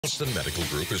Holston Medical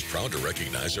Group is proud to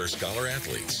recognize our Scholar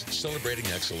Athletes, celebrating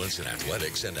excellence in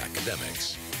athletics and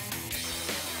academics.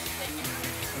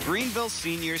 Greeneville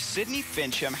senior Sydney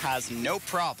Finchum has no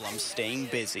problem staying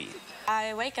busy.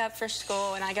 I wake up for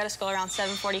school and I go to school around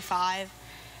 7:45,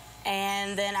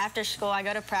 and then after school I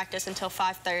go to practice until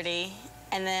 5:30,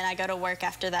 and then I go to work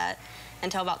after that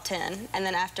until about 10, and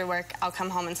then after work I'll come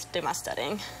home and do my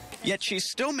studying. Yet she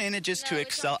still manages to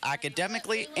excel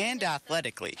academically and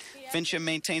athletically. Finchum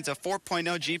maintains a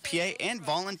 4.0 GPA and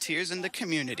volunteers in the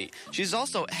community. She's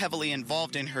also heavily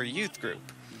involved in her youth group.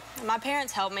 My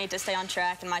parents helped me to stay on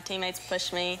track, and my teammates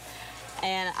pushed me,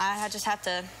 and I just have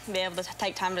to be able to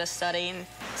take time to study, and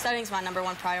studying is my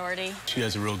 #1 priority. She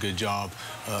does a real good job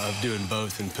of doing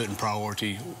both and putting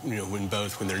priority, when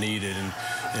they're needed,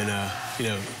 and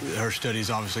her studies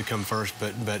obviously come first,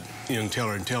 but you can tell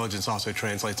her intelligence also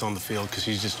translates on the field because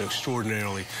she's just an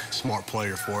extraordinarily smart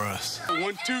player for us.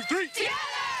 1, 2, 3. Together!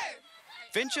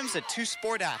 Finchum's a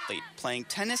two-sport athlete, playing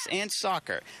tennis and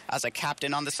soccer. As a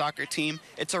captain on the soccer team,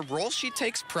 it's a role she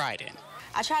takes pride in.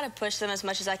 I try to push them as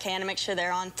much as I can to make sure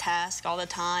they're on task all the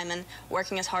time and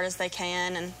working as hard as they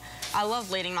can. And I love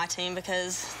leading my team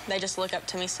because they just look up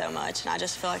to me so much, and I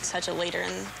just feel like such a leader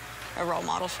and a role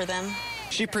model for them.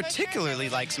 She particularly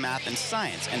likes math and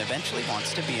science and eventually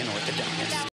wants to be an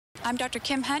orthodontist. I'm Dr.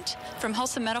 Kim Hunt from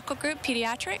Holston Medical Group,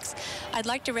 Pediatrics. I'd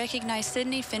like to recognize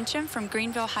Sydney Finchum from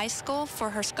Greeneville High School for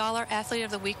her Scholar Athlete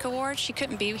of the Week award. She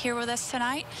couldn't be here with us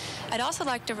tonight. I'd also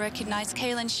like to recognize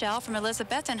Kaylen from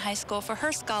Elizabethton High School for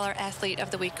her Scholar Athlete of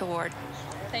the Week award.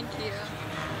 Thank you.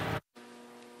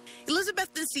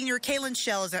 Elizabethton senior Kaylen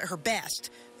is at her best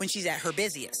when she's at her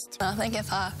busiest. I think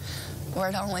if I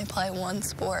were to only play one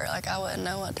sport, I wouldn't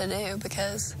know what to do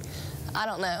because I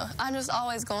don't know. I'm just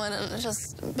always going and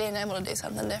just being able to do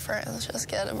something different and just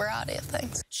get a variety of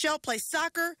things. Shell plays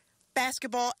soccer,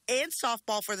 basketball, and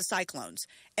softball for the Cyclones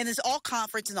and is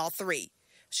all-conference in all three.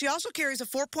 She also carries a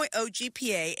 4.0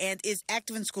 GPA and is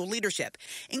active in school leadership,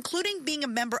 including being a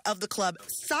member of the club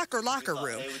Soccer Locker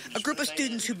Room, a group of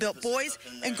students who built boys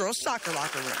and girls soccer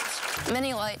locker rooms.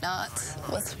 Many late nights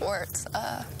with sports,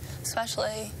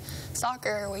 especially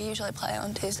soccer. We usually play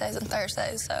on Tuesdays and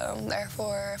Thursdays, so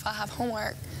therefore if I have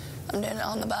homework, I'm doing it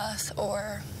on the bus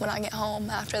or when I get home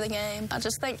after the game. I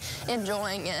just think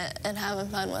enjoying it and having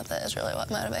fun with it is really what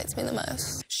motivates me the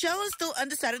most. Shell is still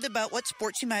undecided about what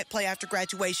sport she might play after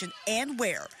graduation and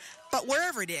where. But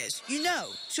wherever it is,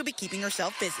 she'll be keeping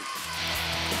herself busy.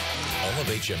 All of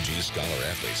HMG Scholar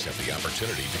Athletes have the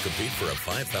opportunity to compete for a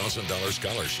 $5,000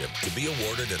 scholarship to be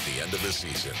awarded at the end of the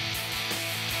season.